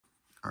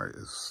All right,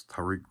 it's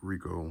Tariq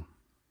Rico,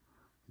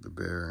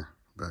 DaBear,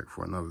 back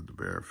for another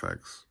DaBear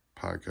Facts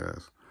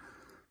podcast.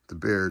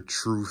 DaBear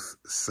Truth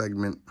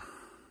segment.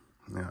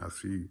 Now,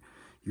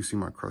 you see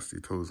my crusty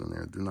toes in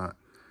there. Do not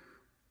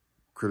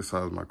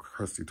criticize my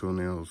crusty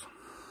toenails.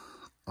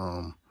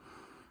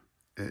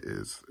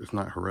 It's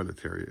not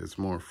hereditary. It's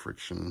more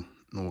friction.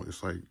 No,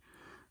 it's like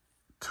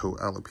toe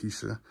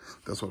alopecia.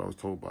 That's what I was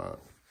told by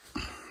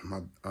my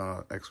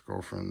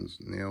ex-girlfriend's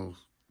nails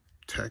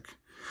tech.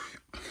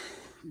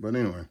 But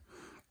anyway,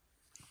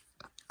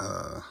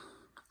 I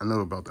know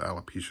about the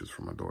alopecias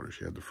from my daughter.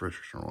 She had the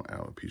friction on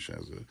alopecia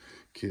as a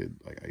kid.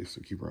 Like, I used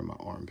to keep her in my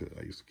armpit.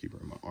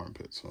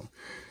 So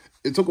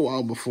it took a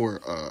while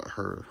before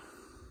her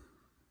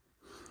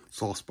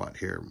soft spot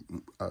hair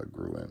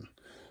grew in.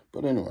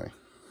 But anyway,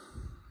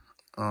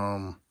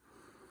 you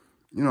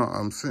know,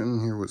 I'm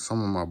sitting here with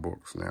some of my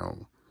books now.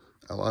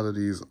 A lot of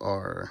these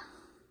are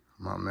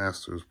my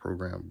master's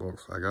program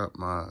books. I got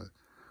my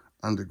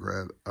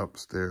undergrad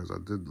upstairs. I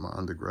did my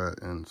undergrad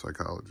in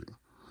psychology.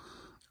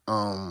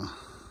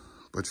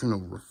 But, you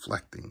know,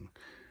 reflecting,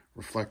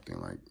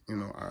 like, you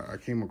know, I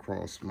came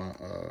across my,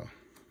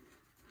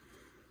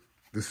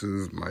 this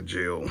is my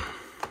jail.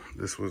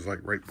 This was like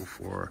right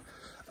before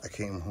I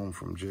came home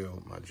from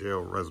jail, my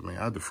jail resume.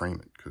 I had to frame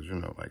it because, you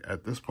know, like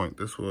at this point,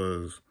 this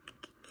was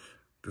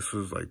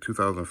like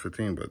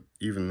 2015, but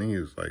even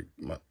these, like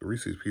my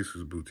Reese's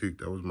Pieces boutique,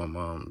 that was my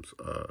mom's,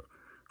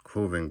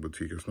 clothing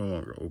boutique. It's no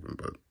longer open,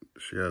 but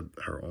she had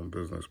her own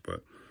business.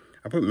 But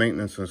I put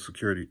maintenance and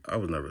security. I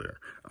was never there.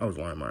 I was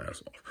lying my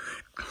ass off.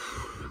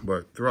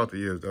 But throughout the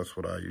years, that's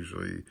what I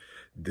usually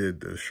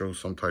did to show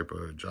some type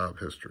of job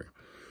history.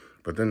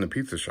 But then the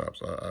pizza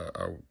shops,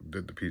 I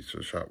did the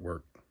pizza shop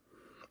work.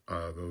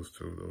 Those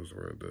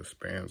were the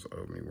spans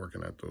of me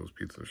working at those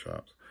pizza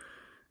shops.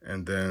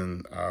 And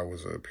then I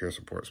was a peer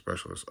support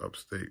specialist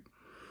upstate.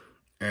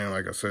 And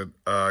like I said,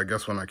 I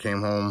guess when I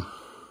came home,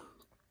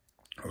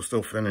 I was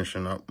still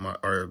finishing up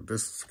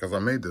because I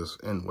made this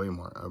in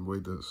Waymart. I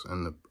made this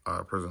in the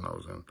prison I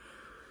was in.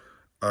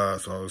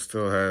 So I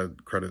still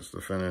had credits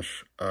to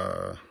finish.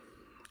 I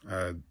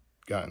had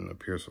gotten the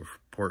peer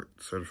support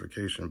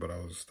certification, but I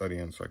was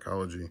studying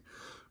psychology,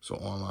 so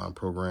online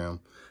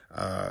program.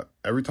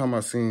 Every time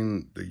I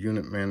seen the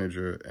unit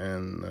manager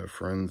and the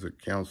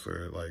forensic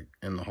counselor, like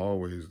in the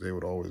hallways, they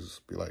would always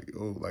be like,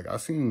 oh, like I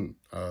seen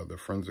the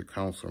forensic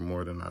counselor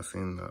more than I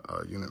seen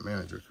the unit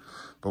manager.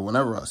 But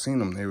whenever I seen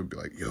them, they would be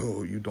like,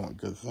 yo, you doing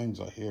good things.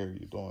 I hear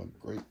you doing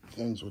great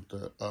things with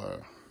the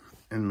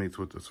inmates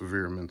with the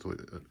severe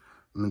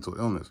mental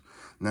illness.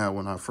 Now,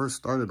 when I first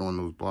started on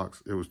those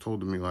blocks, it was told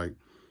to me like,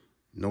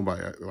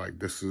 nobody, like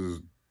this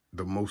is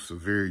the most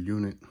severe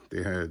unit.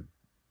 They had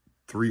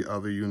 3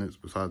 other units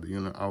beside the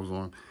unit I was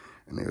on,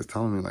 and they was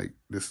telling me like,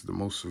 this is the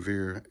most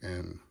severe,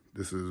 and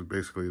this is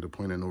basically the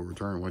point of no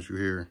return. Once you're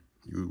here,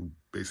 you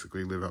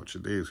basically live out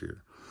your days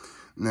here.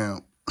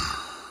 Now,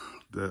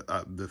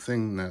 the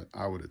thing that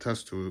I would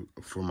attest to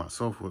for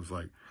myself was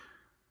like,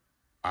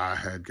 I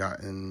had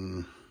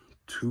gotten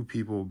 2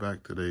 people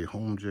back to their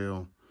home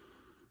jail,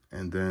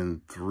 and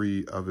then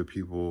 3 other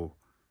people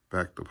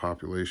back to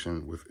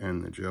population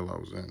within the jail I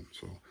was in.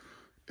 So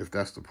if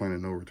that's the point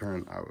of no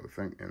return, I would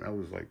think, and that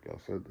was like I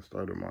said, the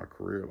start of my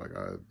career. Like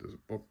I had this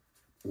book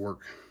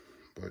work,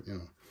 but you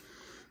know.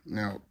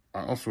 Now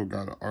I also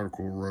got an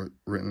article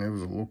written. It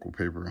was a local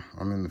paper.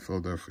 I'm in the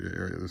Philadelphia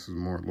area. This is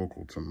more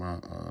local to my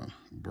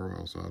borough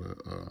outside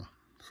of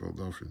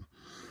Philadelphia.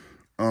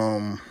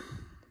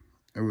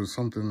 It was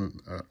something.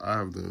 I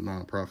have the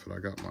nonprofit. I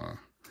got my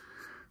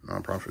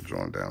nonprofit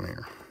joint down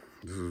here.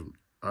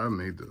 I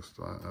made this.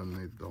 I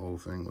made the whole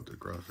thing with the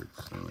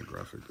graphics and the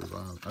graphic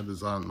design. I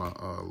designed my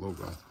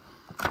logo,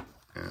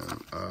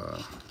 and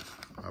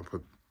I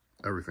put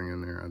everything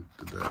in there. I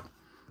did that.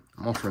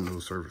 I'm offering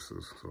those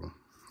services, so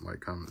like,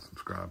 comment,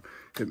 subscribe.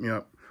 Hit me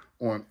up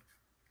on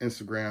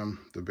Instagram,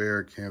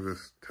 DaBear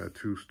Canvas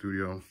Tattoo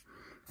Studio.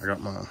 I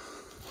got my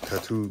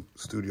tattoo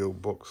studio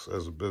books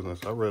as a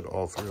business. I read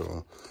all 3 of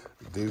them.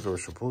 These are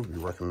supposed to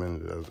be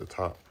recommended as the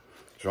top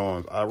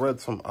Johns. I read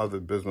some other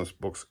business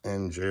books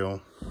in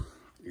jail.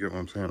 You get what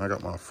I'm saying? I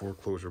got my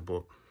foreclosure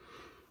book.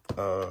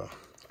 I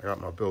got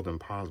my building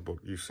ponds book.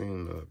 You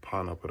seen the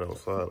pond I put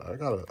outside. I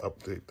gotta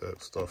update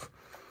that stuff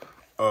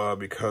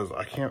because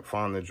I can't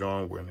find the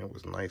John when it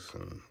was nice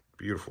and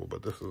beautiful.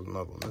 But this is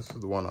another one. This is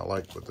the one I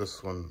like, but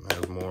this one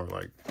has more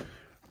like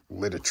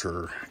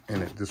literature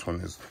in it. This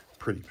one is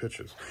pretty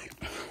pictures.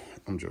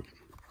 I'm joking.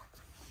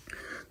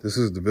 This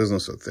is the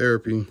business of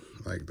therapy.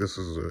 Like this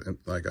is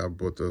like I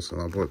bought this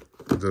and I bought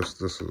this.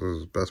 This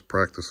is best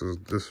practices.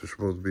 This is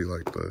supposed to be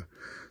like the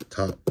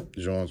top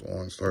Johns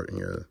on starting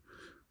your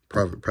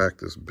private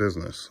practice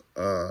business.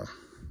 Like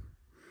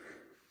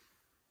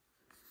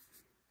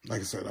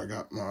I said, I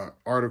got my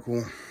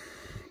article,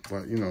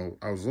 but you know,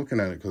 I was looking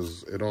at it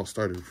because it all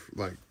started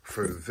like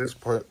for this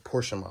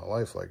portion of my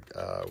life. Like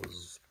I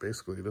was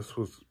basically, this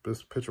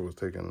picture was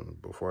taken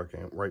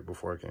right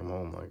before I came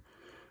home. Like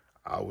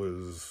I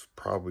was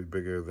probably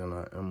bigger than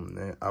I am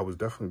now. I was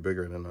definitely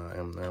bigger than I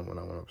am now when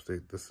I went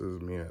upstate. This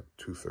is me at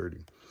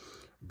 230.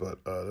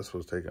 But this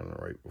was taken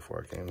right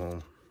before I came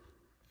home.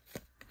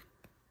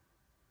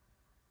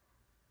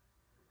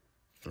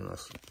 And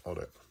that's all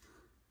that.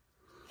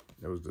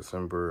 It was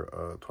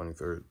December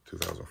 23rd,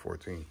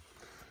 2014.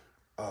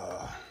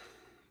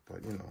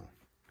 But, you know,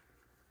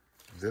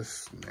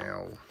 this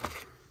now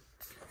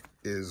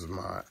is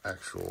my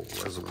actual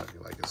resume.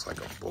 Like, it's like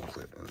a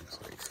booklet, and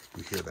it's like,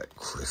 you hear that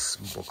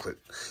crisp booklet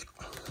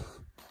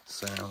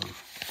sound.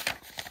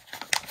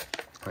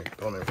 Like,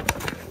 don't ever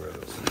ask me where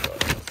this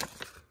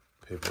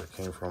paper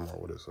came from or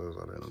what it says.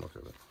 I didn't look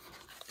at it.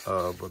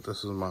 But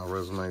this is my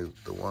resume.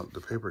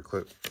 The paper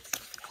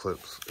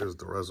clips is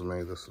the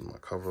resume. This is my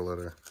cover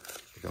letter.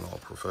 Looking all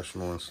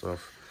professional and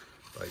stuff.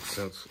 Like,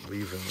 since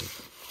leaving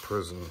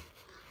prison,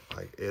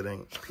 like, it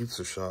ain't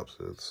pizza shops.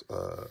 It's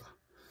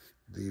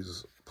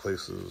these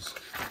places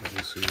that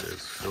you see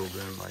it's filled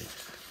in. Like,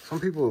 some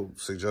people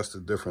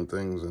suggested different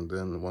things, and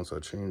then once I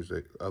changed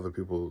it, other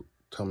people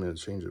tell me to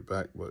change it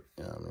back. But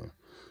yeah, I mean,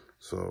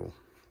 so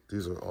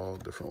these are all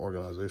different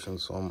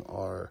organizations. Some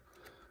are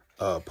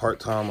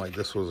part-time. Like,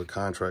 this was a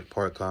contract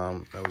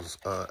part-time. That was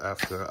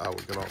after I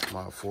would get off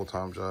my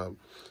full-time job.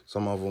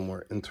 Some of them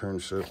were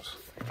internships,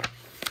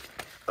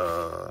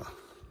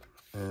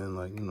 and,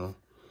 like, you know,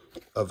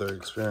 other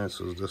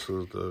experiences. This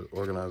is the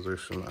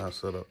organization I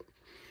set up.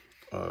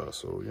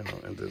 So, you know,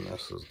 and then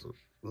this is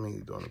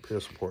me doing the peer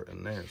support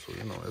in there. So,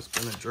 you know, it's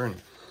been a journey.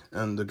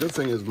 And the good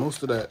thing is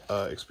most of that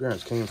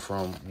experience came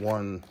from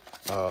one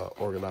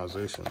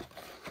organization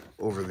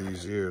over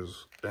these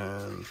years.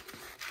 And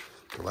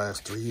the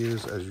last 3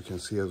 years, as you can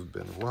see, has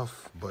been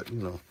rough. But,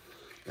 you know,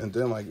 and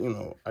then, like, you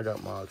know, I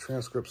got my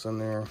transcripts in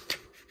there.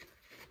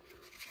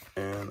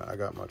 And I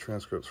got my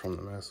transcripts from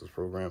the master's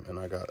program. And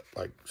I got,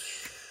 like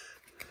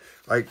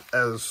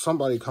as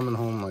somebody coming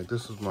home, like,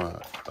 this is my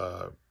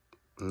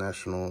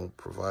national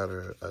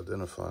provider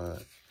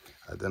identifier,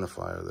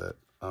 that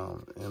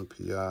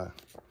NPI.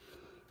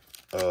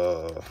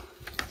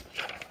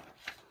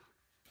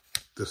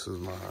 This is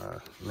my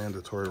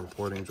mandatory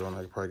reporting joint.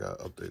 I probably got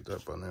to update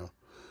that by now.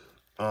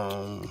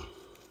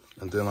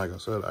 And then, like I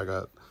said, I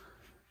got,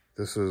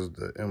 this is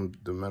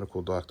the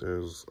medical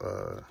doctor's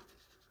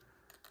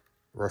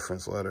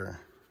reference letter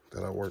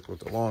that I worked with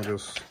the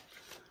longest.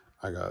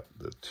 I got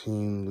the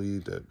team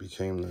lead that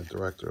became the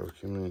director of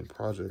community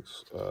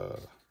projects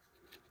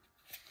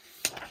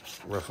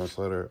reference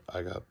letter.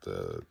 I got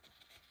the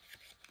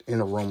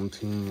interim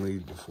team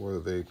lead before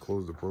they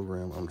closed the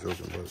program. I'm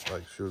joking, but,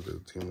 like, she was the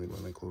team lead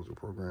when they closed the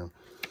program.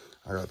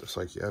 I got the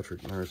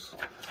psychiatric nurse.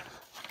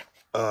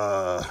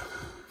 I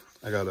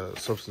got a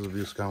substance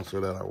abuse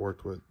counselor that I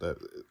worked with that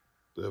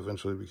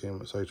eventually became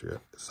a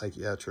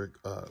psychiatric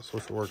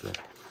social worker.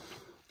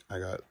 I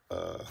got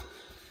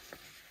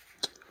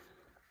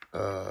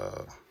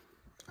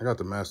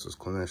the master's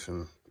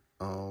clinician.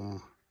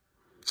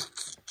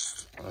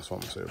 That's what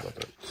I'm gonna say about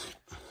that.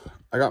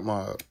 I got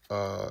my,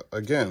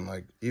 again,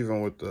 like,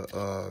 even with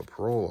the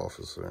parole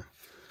officer,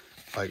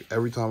 like,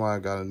 every time I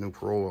got a new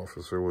parole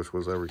officer, which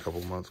was every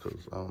couple months,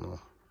 because, I don't know,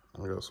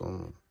 I got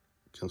some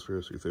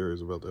conspiracy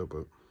theories about that,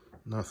 but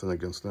nothing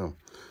against them.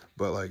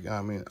 But, like,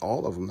 I mean,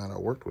 all of them that I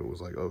worked with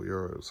was like, oh,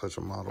 you're such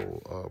a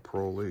model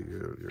parolee.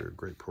 You're a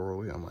great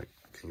parolee. I'm like,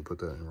 can you put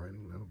that in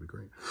writing? That would be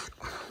great.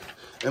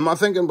 And my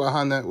thinking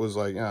behind that was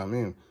like, yeah, I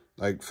mean,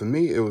 like, for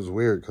me, it was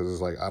weird because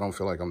it's like, I don't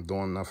feel like I'm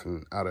doing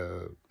nothing out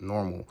of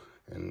normal.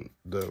 And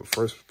the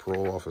first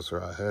parole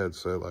officer I had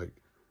said, like,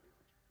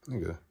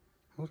 nigga,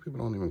 most people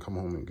don't even come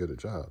home and get a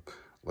job,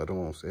 let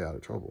alone stay out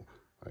of trouble.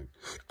 Like,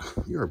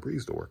 you're a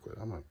breeze to work with.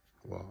 I'm like,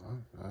 well,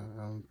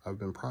 I've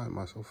been priding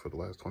myself for the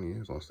last 20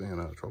 years on staying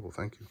out of trouble.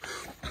 Thank you.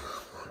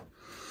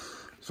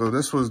 So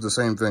this was the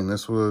same thing.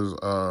 This was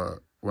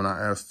when I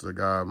asked the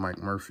guy, Mike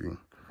Murphy,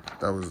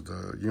 that was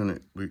the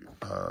unit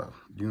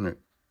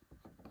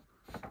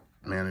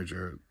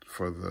manager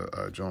for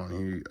the John.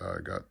 He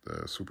got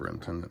the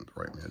superintendent to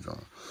write me a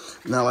John.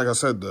 Now, like I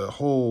said, the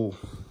whole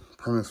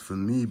premise for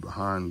me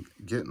behind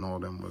getting all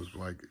them was,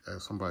 like,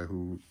 as somebody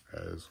who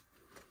has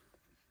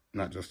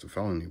not just a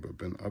felony, but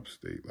been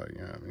upstate, like,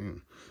 yeah, I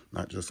mean,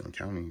 not just in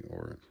county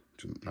or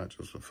not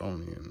just a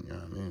felony, and,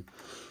 yeah, I mean,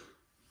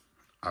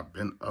 I've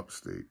been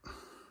upstate.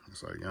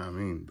 It's like, yeah, I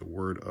mean, the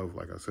word of,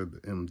 like I said, the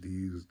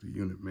MDs, the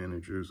unit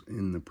managers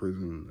in the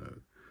prison,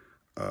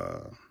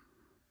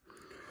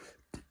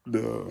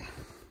 the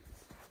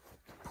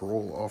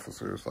parole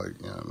officers, like,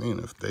 yeah, I mean,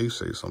 if they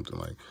say something,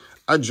 like,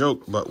 I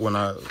joke, but when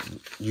I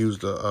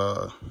used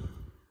the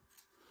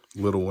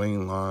Lil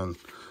Wayne line,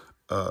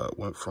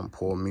 went from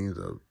pour me,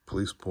 the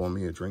police pour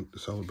me a drink to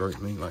celebrate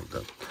me, like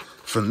that.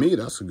 For me,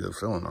 that's a good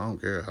feeling. I don't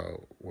care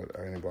what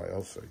anybody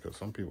else say, because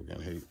some people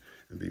can hate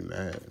and be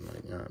mad, and,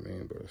 like, you know what I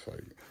mean? But it's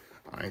like,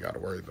 I ain't got to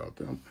worry about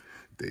them.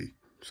 They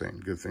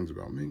saying good things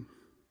about me.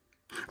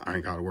 I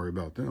ain't got to worry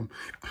about them.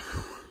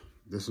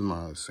 This is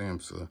my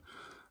SAMHSA,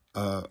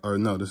 or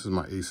no, this is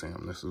my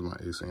ASAM. This is my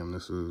ASAM.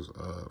 This is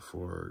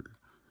for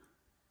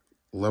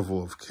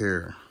level of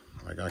care.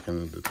 Like, I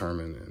can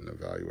determine and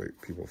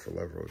evaluate people for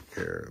level of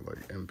care,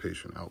 like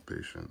inpatient,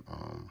 outpatient,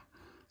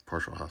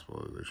 partial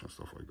hospitalization,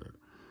 stuff like that.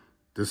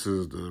 This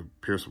is the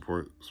peer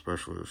support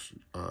specialist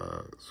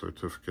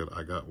certificate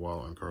I got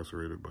while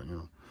incarcerated. But, you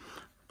know,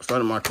 I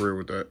started my career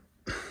with that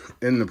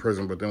in the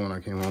prison. But then when I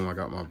came home, I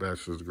got my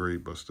bachelor's degree,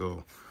 but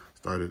still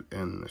started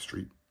in the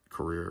street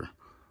career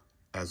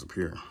as a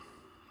peer.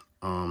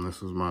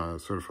 This is my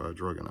certified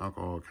drug and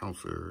alcohol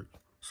counselor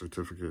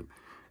certificate.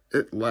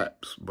 It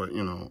lapsed, but,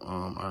 you know,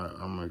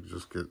 I'm going to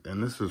just get,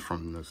 and this is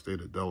from the state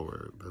of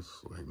Delaware.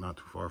 That's, like, not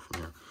too far from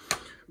here.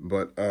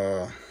 But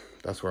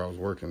that's where I was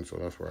working, so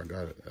that's where I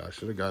got it. I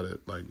should have got it,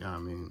 like, I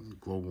mean,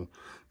 global.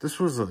 This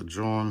was a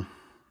John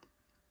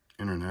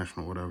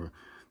International, whatever.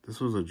 This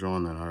was a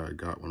John that I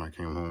got when I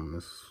came home.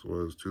 This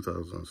was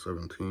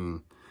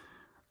 2017.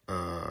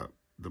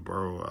 The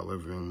borough I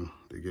live in,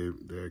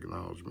 they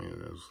acknowledged me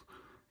as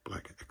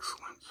Black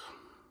Excellence.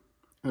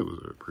 It was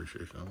an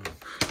appreciation.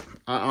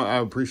 I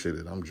appreciate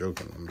it. I'm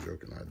joking. I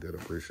did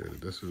appreciate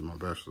it. This is my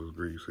bachelor's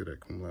degree. You see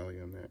that cum laude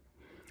in there?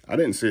 I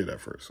didn't see it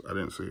at first. I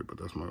didn't see it, but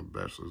that's my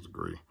bachelor's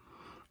degree.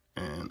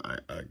 And I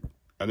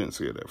didn't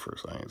see it at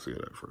first. I didn't see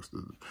it at first.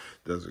 The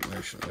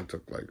designation. It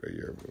took like a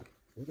year. But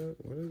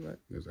what is that?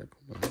 Is that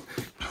cum laude?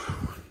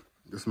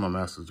 This is my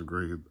master's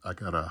degree. I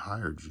got a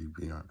higher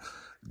GPA.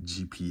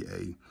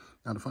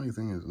 Now, the funny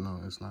thing is, no,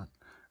 it's not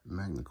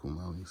magna cum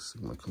laude,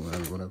 sigma cum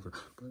laude, whatever.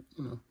 But,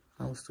 you know,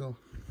 I was still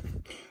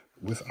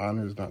with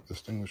honors, not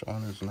distinguished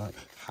honors, not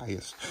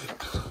highest.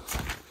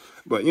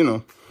 But, you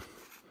know,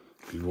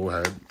 people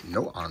had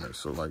no honors.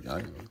 So, like,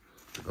 I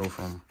to go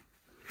from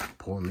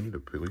pour me to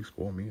police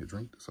pour me a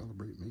drink to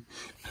celebrate me.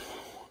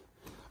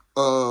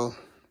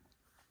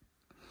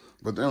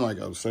 But then, like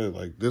I said,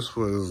 like, this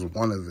was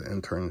one of the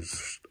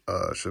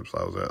internships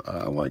I was at.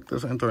 I liked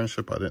this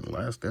internship. I didn't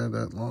last there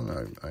that long.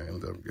 I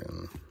ended up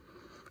getting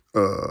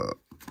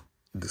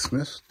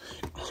dismissed.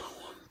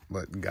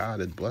 But God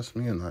had blessed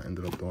me, and I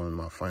ended up doing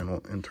my final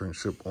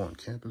internship on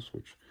campus,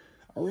 which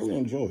I really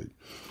enjoyed.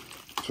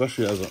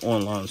 Especially as an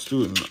online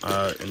student,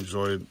 I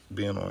enjoyed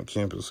being on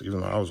campus, even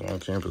though I was on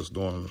campus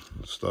doing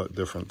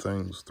different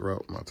things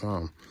throughout my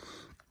time.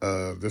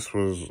 This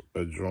was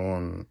a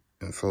John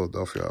in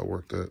Philadelphia I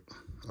worked at.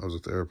 I was a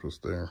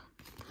therapist there.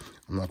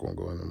 I'm not going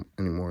to go into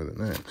any more than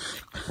that.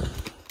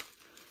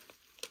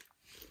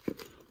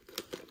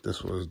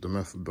 This was the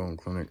methadone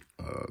clinic,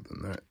 the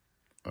net.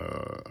 I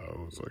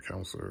was a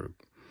counselor,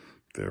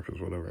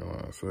 therapist, whatever you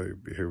want to say,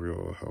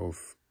 behavioral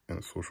health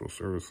and social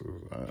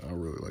services. I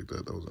really like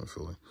that. That was in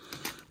Philly.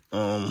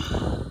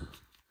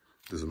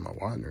 This is my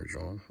Widener,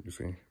 John. You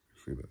see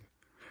the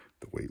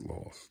weight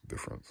loss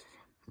difference.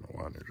 My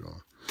Widener,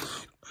 John.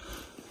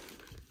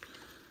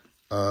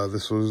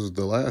 This was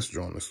the last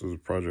John. This was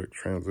Project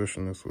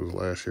Transition. This was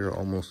last year,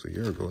 almost a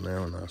year ago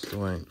now, and I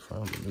still ain't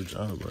found a new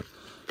job. But,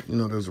 you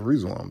know, there's a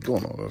reason why I'm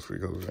doing all this,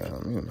 because,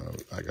 you know,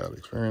 I got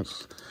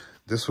experience.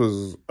 This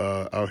was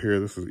out here.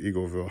 This is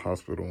Eagleville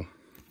Hospital.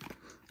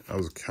 I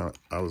was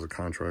a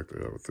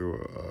contractor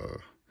through a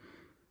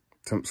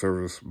temp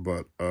service,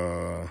 but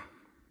I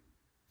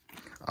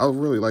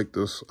really like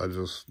this.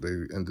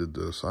 They ended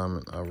the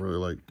assignment. I really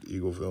liked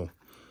Eagleville.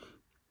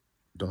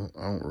 I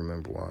don't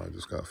remember why. I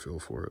just got a feel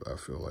for it. I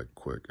feel like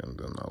quick, and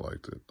then I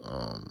liked it.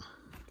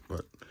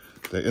 But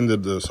they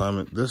ended the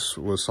assignment. This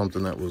was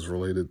something that was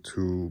related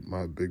to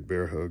my Big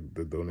Bear Hug,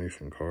 the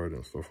donation card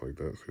and stuff like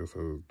that. So it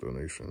says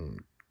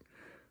donation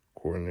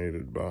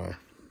coordinated by.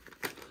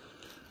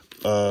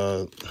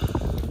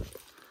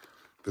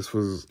 This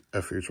was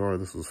FHR.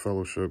 This was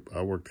fellowship.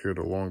 I worked here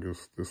the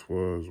longest. This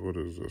was, what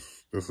is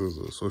this? This is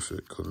the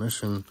associate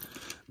clinician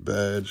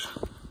badge.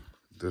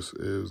 This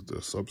is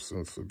the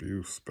substance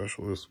abuse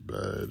specialist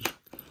badge.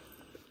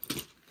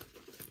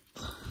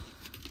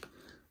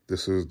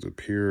 This is the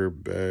peer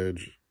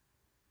badge.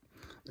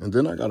 And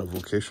then I got a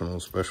vocational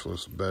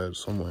specialist badge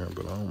somewhere,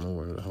 but I don't know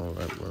where the hell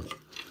that went.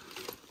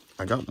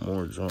 I got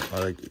more junk.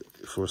 Like,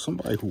 for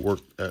somebody who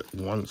worked at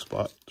one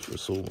spot for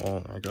so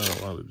long, I got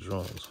a lot of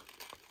jobs.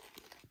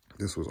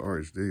 This was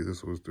RHD.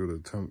 This was through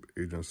the temp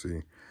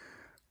agency.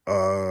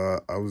 I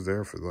was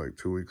there for like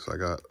 2 weeks. I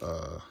got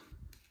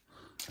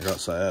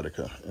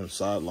sciatica and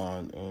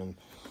sidelined, and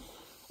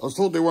I was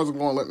told they wasn't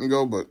going to let me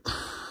go, but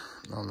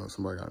I don't know,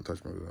 somebody got in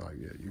touch with me. They're like,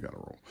 yeah, you got to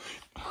roll.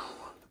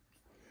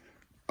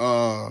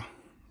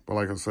 But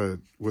like I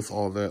said, with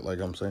all that, like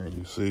I'm saying,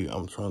 you see,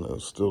 I'm trying to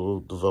still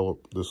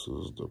develop. This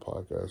is the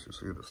podcast. You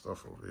see the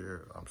stuff over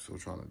here. I'm still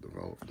trying to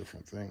develop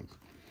different things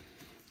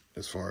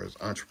as far as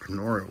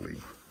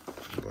entrepreneurially.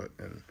 But,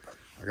 and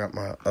I got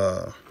my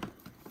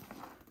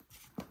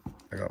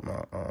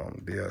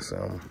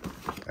BSM.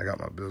 I got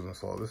my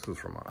business law. This is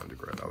from my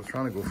undergrad. I was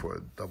trying to go for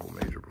a double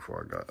major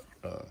before I got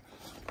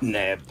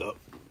nabbed up.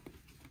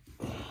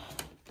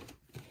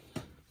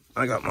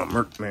 I got my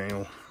Merck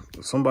manual.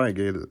 Somebody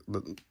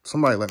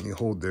let me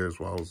hold theirs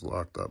while I was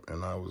locked up,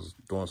 and I was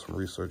doing some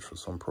research for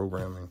some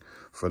programming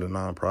for the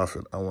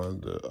nonprofit I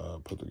wanted to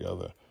put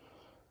together.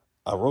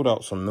 I wrote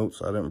out some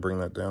notes. I didn't bring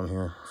that down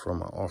here from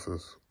my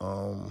office.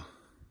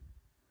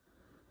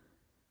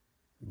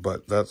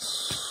 But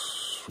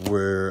that's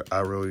where I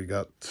really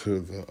got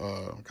to the,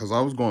 because I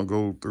was going to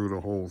go through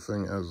the whole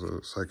thing as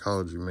a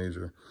psychology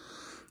major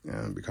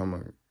and become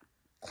a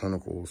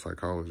clinical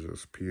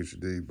psychologist,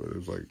 PhD, but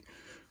it's like,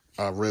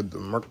 I read the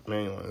Merck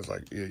manual, and it's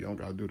like, yeah, you don't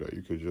gotta do that.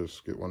 You could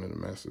just get one of the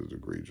master's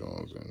degree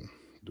Johns and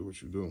do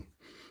what you do. And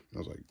I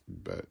was like,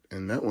 bet.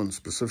 And that one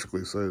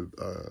specifically said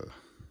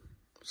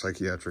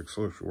psychiatric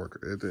social worker.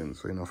 It didn't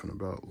say nothing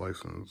about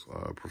licensed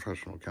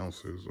professional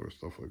counselors or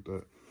stuff like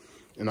that.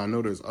 And I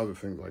know there's other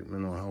things like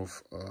mental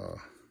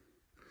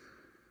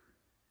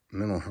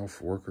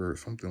health worker or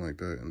something like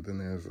that. And then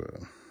there's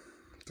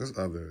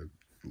other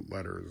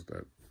letters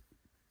that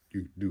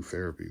you do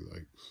therapy,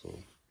 like, so.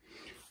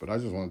 But I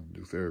just wanted to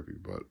do therapy,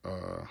 but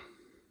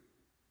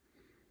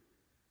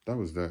that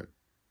was that.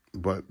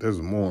 But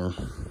there's more.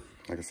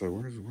 Like I said,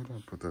 where did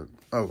I put that?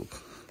 Oh,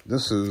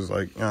 this is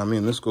like, I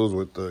mean, this goes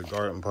with the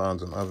garden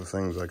ponds and other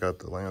things. I got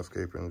the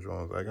landscaping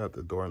joints. I got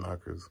the door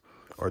knockers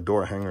or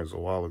door hangers a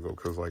while ago,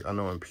 because like I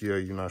know in PA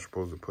you're not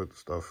supposed to put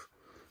stuff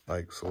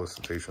like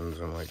solicitations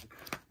and like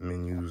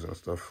menus and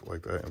stuff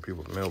like that in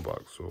people's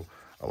mailbox. So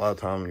a lot of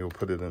time you'll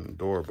put it in the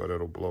door, but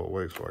it'll blow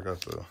away. So I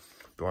got the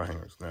door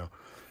hangers now.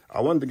 I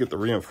wanted to get the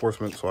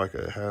reinforcement so I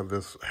could have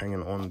this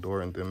hanging on the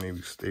door and then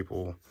maybe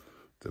staple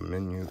the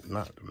menu,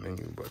 not the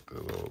menu, but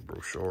the little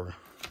brochure.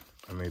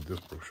 I made this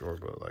brochure,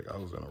 but like I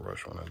was in a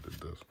rush when I did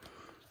this.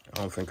 I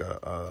don't think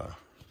I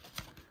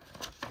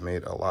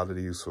made a lot of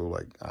these, so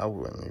like I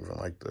wouldn't even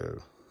like the,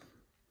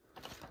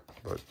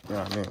 but you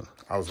know what I mean?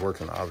 I was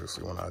working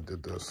obviously when I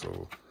did this,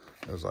 so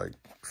it was like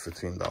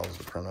 $15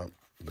 to print up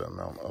the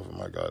amount of them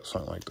I got,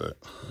 something like that.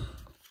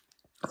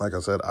 Like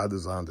I said, I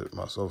designed it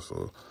myself,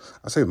 so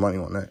I saved money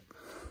on that.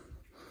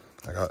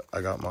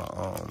 I got my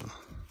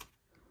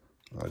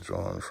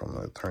drawing from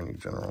the Attorney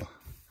General.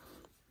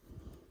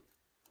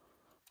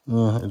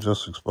 Yeah, it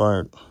just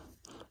expired.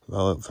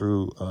 Valid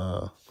through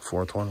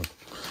 4/20.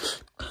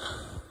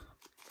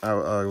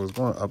 I was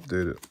going to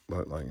update it,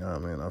 but like, yeah, I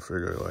mean, I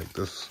figured like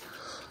this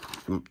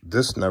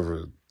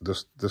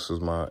is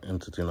my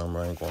entity number.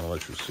 I ain't going to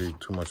let you see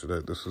too much of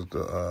that. This is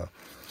the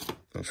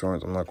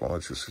insurance. I'm not going to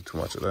let you see too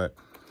much of that.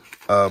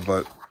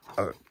 But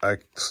I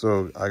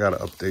got to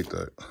update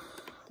that.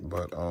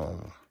 But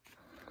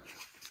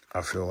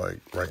I feel like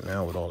right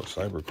now with all the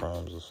cyber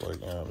crimes, it's like,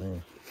 you know what I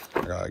mean?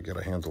 I got to get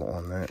a handle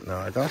on that. Now,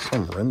 I got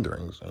some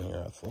renderings in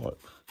here, I thought.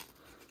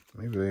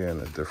 Maybe they're in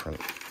a different,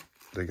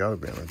 they got to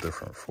be in a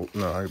different,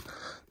 no,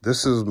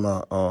 this is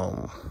my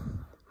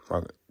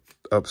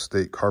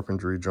upstate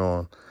carpentry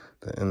John,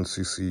 the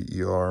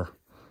NCCER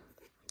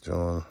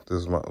John. This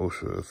is my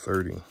OSHA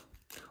 30.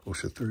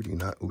 OSHA 30,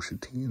 not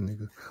OSHA 10,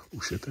 nigga.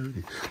 OSHA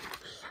 30.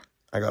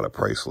 I got a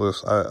price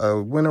list. I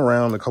went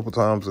around a couple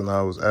times and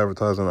I was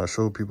advertising. I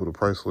showed people the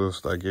price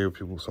list. I gave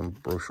people some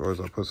brochures.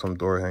 I put some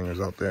door hangers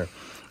out there.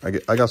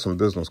 I got some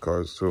business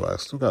cards too. I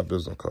still got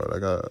business card. I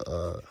got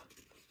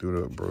do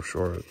the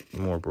brochure,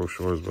 more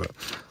brochures. But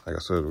like I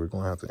said, we're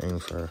gonna have to aim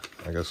for,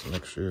 I guess,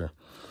 next year.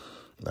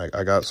 Like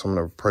I got some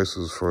of the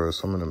prices for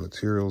some of the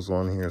materials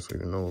on here, so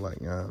you know,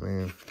 like, you know what I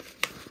mean,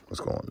 what's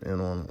going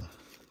in on them,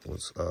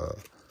 what's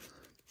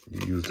you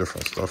use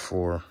different stuff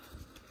for.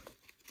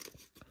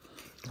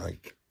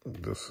 Like,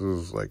 this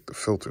is like the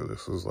filter.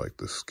 This is like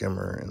the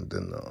skimmer, and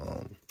then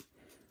the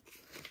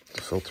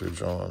filter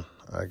John.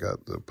 I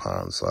got the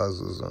pond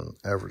sizes and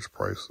average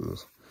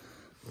prices.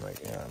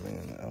 Like, yeah, I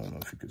mean, I don't know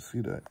if you could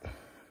see that.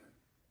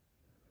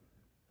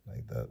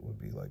 Like, that would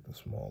be like the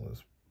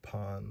smallest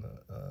pond,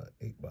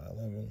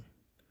 8x11,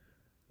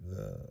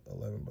 the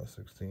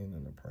 11x16,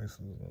 and the prices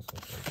and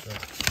stuff like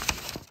that.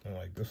 And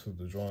like, this is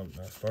the drawing.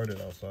 I started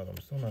outside. I'm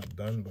still not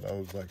done, but I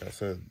was, like I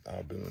said,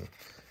 I've been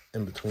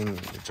in between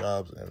the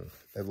jobs, and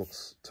it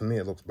looks, to me,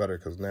 it looks better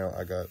because now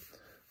I got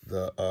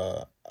the,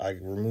 I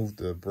removed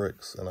the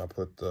bricks and I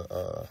put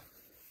the,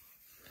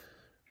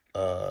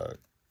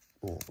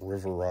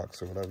 river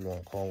rocks or whatever you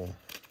want to call them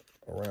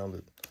around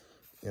it.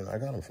 And I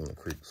got them from the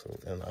creek. So,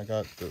 and I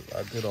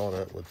did all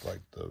that with like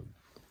the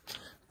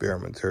bare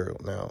material.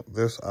 Now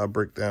this, I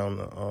break down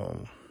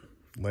the,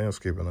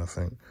 landscaping, I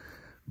think,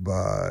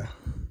 by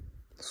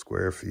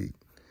square feet,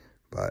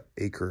 by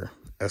acre,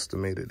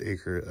 estimated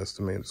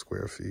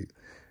square feet,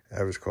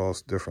 average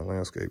cost, different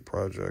landscape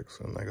projects.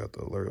 And I got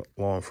the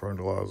lawn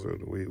fertilizer,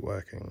 the weed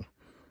whacking,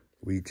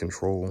 weed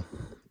control,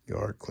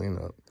 yard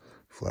cleanup,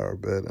 flower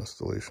bed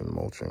installation,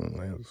 mulching,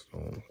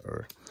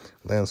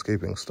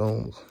 landscaping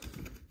stones.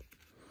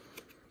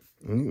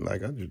 And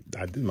like,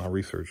 I did my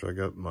research. I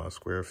got my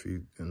square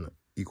feet and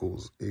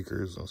equals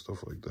acres and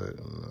stuff like that.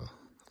 And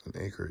an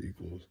acre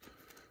equals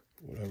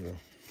whatever.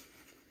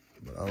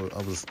 But I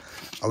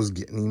was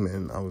getting him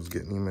in.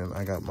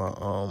 I got my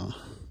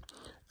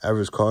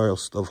average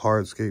cost of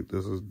hardscape.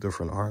 This is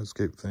different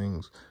hardscape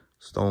things: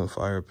 stone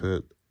fire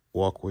pit,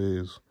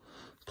 walkways,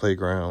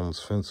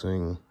 playgrounds,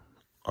 fencing,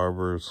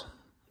 arbors,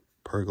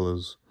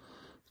 pergolas,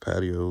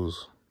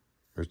 patios,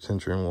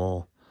 retaining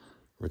wall,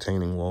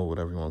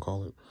 whatever you want to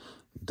call it,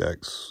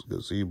 decks,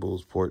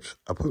 gazebos, porch.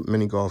 I put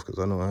mini golf because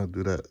I know how to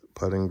do that.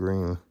 Putting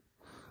green,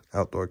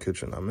 outdoor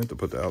kitchen. I meant to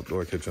put the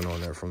outdoor kitchen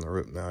on there from the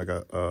rip. Now I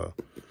got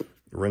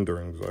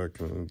renderings. I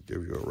can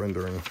give you a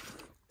rendering.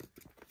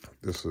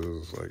 This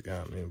is like,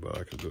 yeah, I mean, but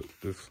I could do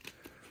this.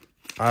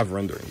 I have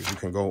renderings. You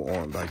can go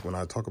on, like when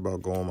I talk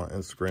about go on my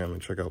Instagram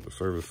and check out the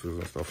services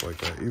and stuff like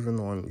that. Even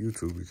on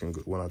YouTube, you can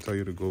go, when I tell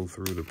you to go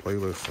through the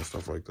playlists and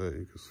stuff like that,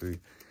 you can see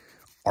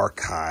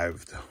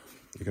archived.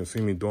 You can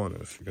see me doing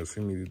this. You can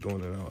see me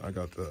doing it out. I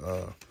got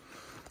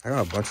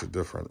a bunch of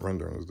different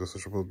renderings. This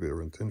is supposed to be a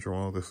retention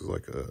wall. This is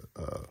like a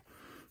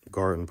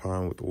garden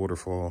pond with the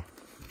waterfall.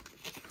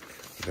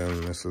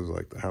 Then this is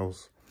like the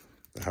house.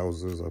 The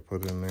houses I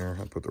put in there.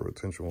 I put the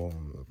retention wall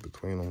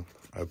between them.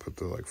 I put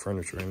the like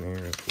furniture in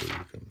here so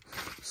you can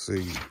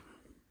see.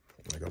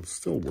 Like I'm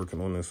still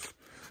working on this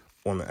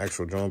on the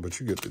actual drawing, but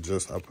you get the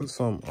gist. I put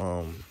some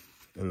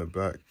in the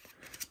back.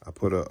 I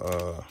put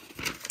a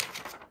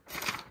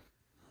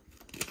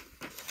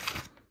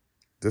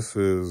this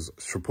is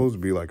supposed to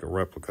be like a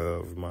replica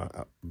of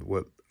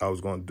what I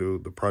was going to do,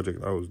 the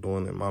project I was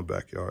doing in my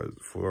backyard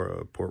for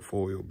a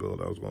portfolio build.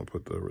 I was going to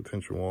put the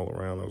retention wall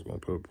around. I was going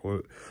to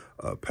put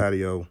a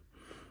patio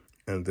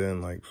and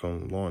then like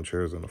some lawn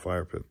chairs in the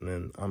fire pit. And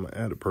then I'm going to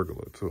add a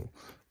pergola too.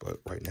 But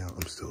right now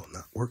I'm still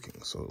not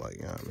working. So like,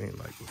 you know what I mean?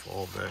 Like with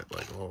all that,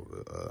 like all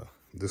the,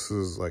 this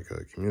is like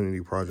a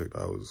community project.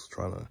 I was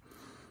trying to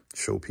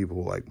show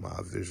people like my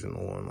vision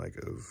on like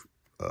of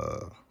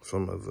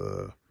some of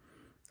the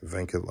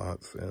vacant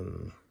lots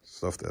and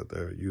stuff that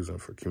they're using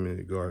for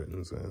community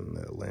gardens and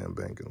that land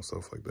bank and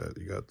stuff like that.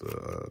 You got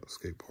the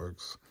skate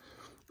parks.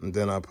 And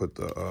then I put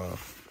the,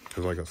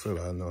 because like I said,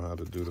 I know how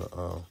to do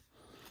the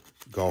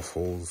golf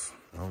holes.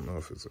 I don't know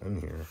if it's in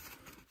here.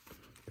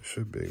 It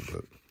should be,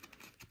 but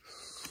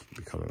it's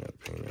becoming a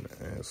pain in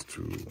the ass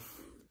to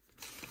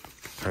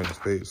turn this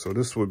page. So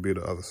this would be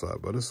the other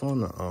side, but it's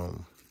on the,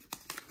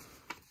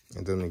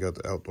 and then you got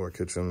the outdoor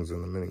kitchens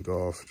and the mini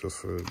golf just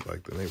for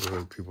like the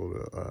neighborhood people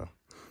to,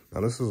 now,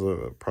 this is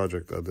a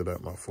project I did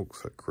at my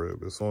folks'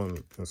 crib. It's on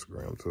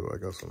Instagram, too. I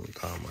got some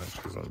time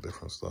lapses on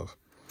different stuff.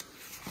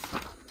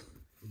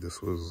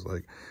 This was,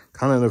 like,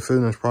 kind of the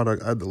finished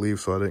product. I had to leave,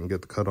 so I didn't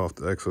get to cut off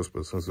the excess.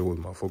 But since it was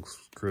my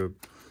folks' crib,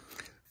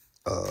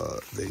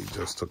 they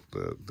just took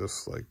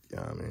this, like,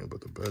 yeah, I mean,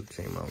 but the bed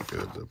came out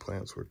good. The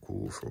plants were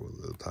cool for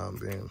the time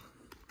being.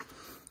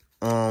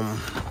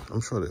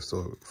 I'm sure they're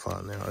still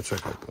fine now. I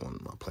check up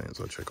on my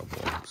plants. I check up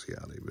on them, see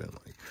how they've been,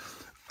 like.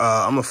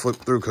 I'm gonna flip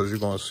through because you're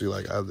gonna see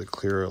like I have to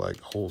clear like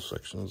whole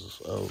sections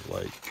of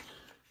like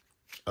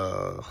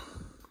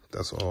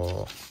that's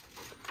all.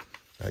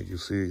 Like you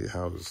see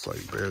how it's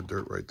like bare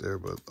dirt right there,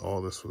 but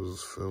all this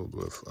was filled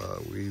with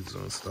weeds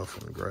and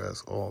stuff and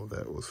grass. All of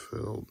that was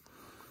filled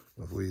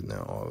with weed.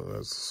 Now all of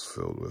that's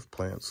filled with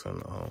plants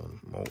and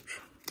mulch.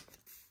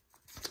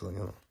 So you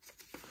know,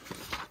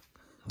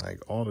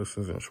 like all this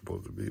isn't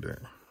supposed to be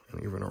there,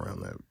 and even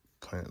around that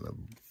plant in the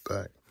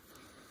back.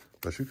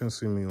 But you can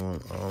see me on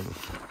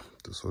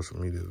the social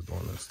media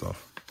doing this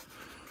stuff.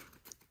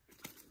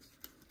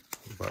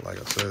 But like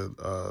I said,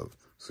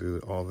 see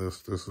all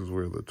this is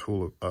where the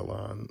tulip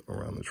outline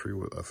around the tree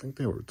with, I think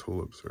they were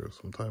tulips or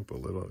some type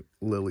of little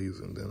lilies,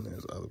 and then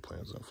there's other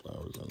plants and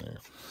flowers in there.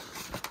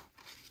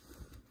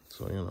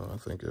 So, you know, I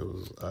think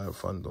I had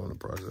fun doing the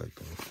project.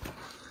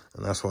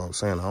 And that's what I was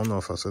saying. I don't know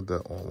if I said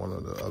that on one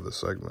of the other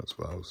segments,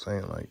 but I was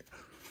saying like,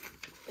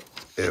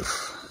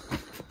 if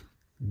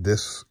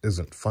this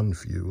isn't fun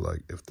for you,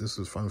 like if this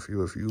is fun for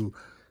you, if you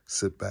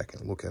sit back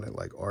and look at it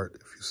like art,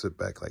 if you sit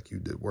back like you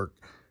did work,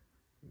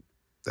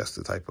 that's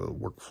the type of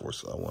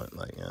workforce I want.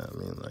 Like, you know what I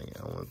mean?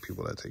 Like, I want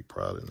people that take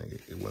pride in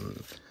it when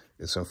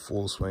it's in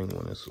full swing,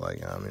 when it's like,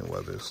 you know what I mean,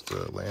 whether it's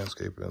the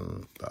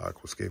landscaping, the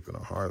aquascaping,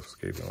 or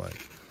hardscaping,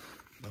 like,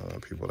 I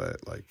want people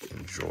that like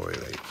enjoy,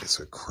 like, it's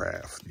a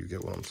craft. You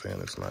get what I'm saying?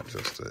 It's not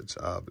just a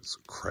job, it's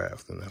a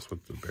craft, and that's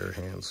with the bare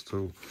hands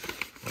too,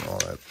 and all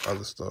that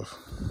other stuff.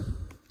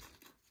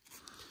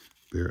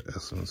 Bare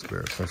essence,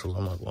 bare essentials.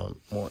 I'm not going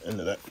more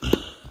into that.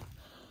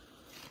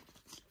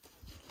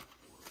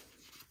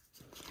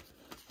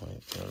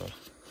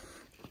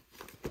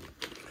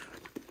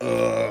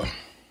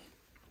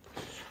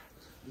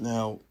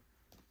 Now,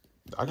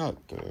 I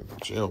got the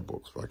jail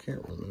books, but I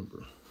can't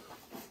remember.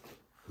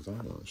 Because I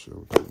don't want to share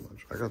with too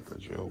much. I got the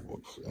jail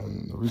books.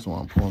 And the reason why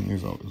I'm pulling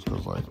these out is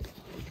because, like,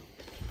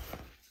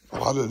 a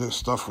lot of this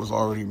stuff was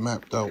already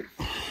mapped out.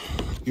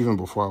 Even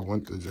before I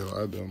went to jail,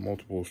 I had done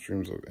multiple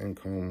streams of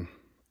income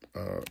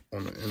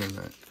on the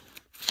internet.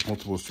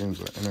 Multiple streams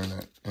of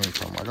internet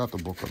income. I got the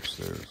book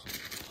upstairs.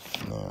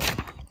 Now,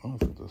 I don't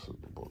think this is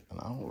the book. And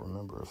I don't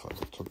remember if I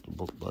took the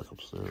book back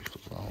upstairs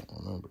because I don't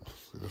remember.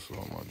 See, this is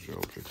all my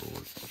jail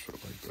paperwork and shit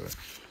like that.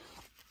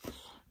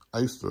 I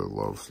used to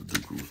love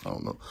Sudoku. I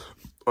don't know.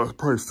 I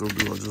probably still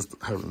do. I just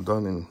haven't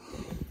done any.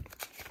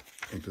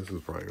 I think this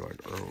is probably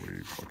like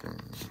early fucking,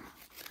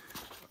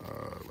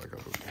 like I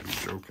would be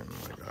joking.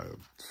 Like I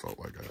felt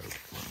like I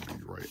would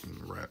be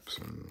writing raps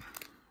and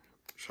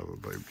shove a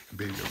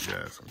baby of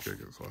gas and kick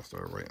it. So I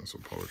started writing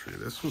some poetry.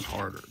 This was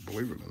harder,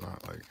 believe it or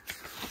not.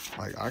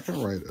 Like I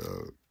can write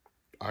a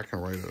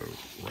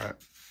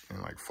rap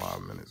in like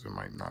 5 minutes. It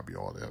might not be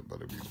all that,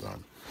 but it'll be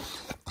done.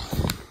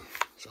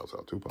 Shouts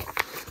out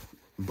Tupac.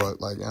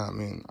 But like, yeah, I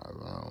mean, I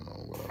don't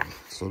know, whatever.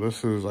 So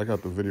this is, I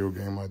got the video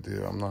game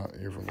idea. I'm not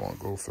even going to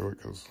go through it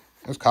because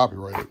It's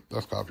copyrighted.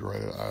 That's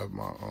copyrighted. I have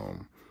my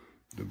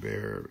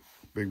DaBear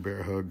Big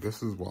Bear hug.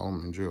 This is while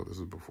I'm in jail. This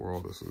is before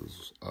all this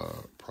is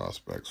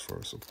prospects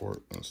for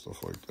support and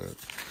stuff like that.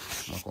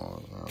 I'm not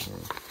gonna, you know what I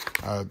mean?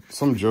 I had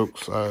some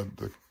jokes.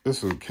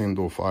 This is a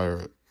Kindle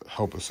Fire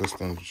help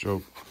assistance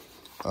joke.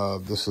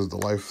 This is the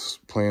life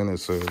plan. It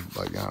said,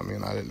 like, you know what I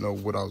mean? I didn't know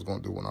what I was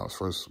going to do when I was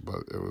first,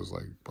 but it was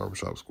like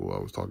barbershop school. I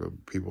was talking to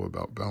people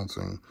about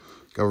bouncing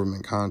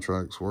government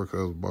contracts, work as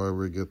a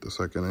barber, get the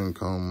second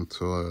income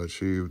to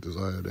achieve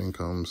desired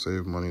income,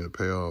 save money to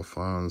pay off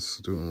fines,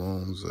 student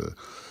loans,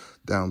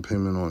 down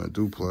payment on a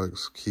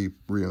duplex, keep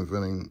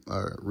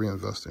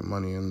reinvesting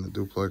money in the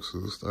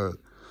duplexes, start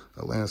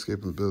a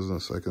landscaping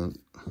business,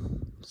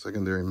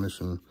 secondary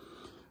mission,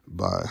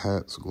 buy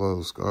hats,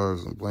 gloves,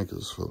 scarves, and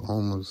blankets for the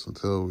homeless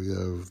until we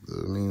have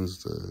the means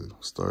to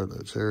start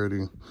a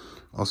charity.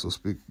 Also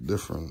speak to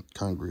different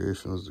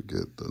congregations to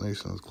get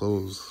donations,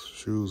 clothes,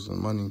 shoes, and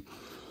money.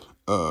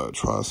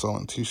 Try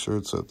selling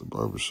t-shirts at the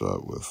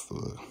barbershop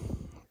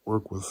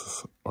work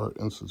with Art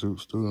Institute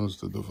students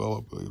to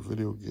develop a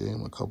video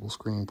game, a couple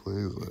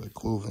screenplays, a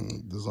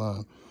clothing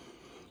design,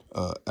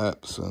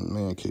 apps, and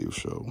man cave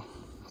show.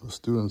 The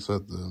students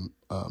at the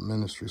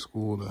ministry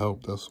school to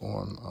help. That's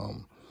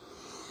on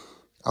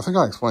I think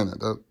I explained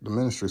that the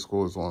ministry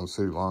school is on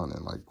City Line,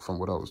 and like from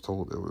what I was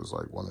told, it was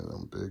like one of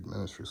them big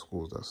ministry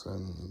schools that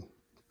send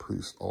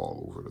priests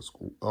all over the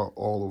school,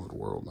 all over the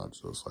world, not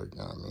just like, you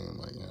know what I mean,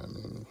 like, you know what I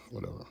mean,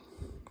 whatever.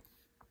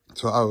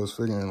 So I was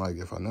figuring, like,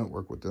 if I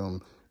network with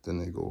them, then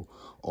they go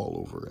all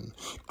over, and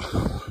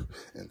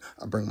and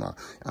I bring my, you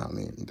know what I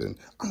mean, then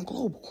I'm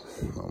global.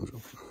 No, I'm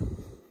joking.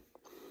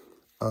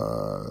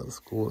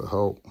 School to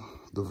help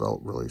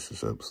develop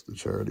relationships. The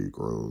charity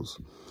grows.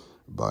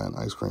 Buy an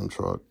ice cream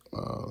truck,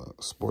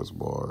 sports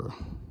bar,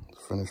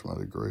 finish my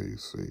degree.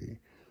 I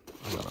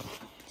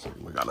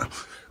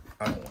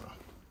don't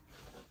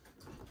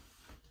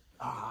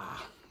wanna.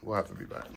 We'll have to be back.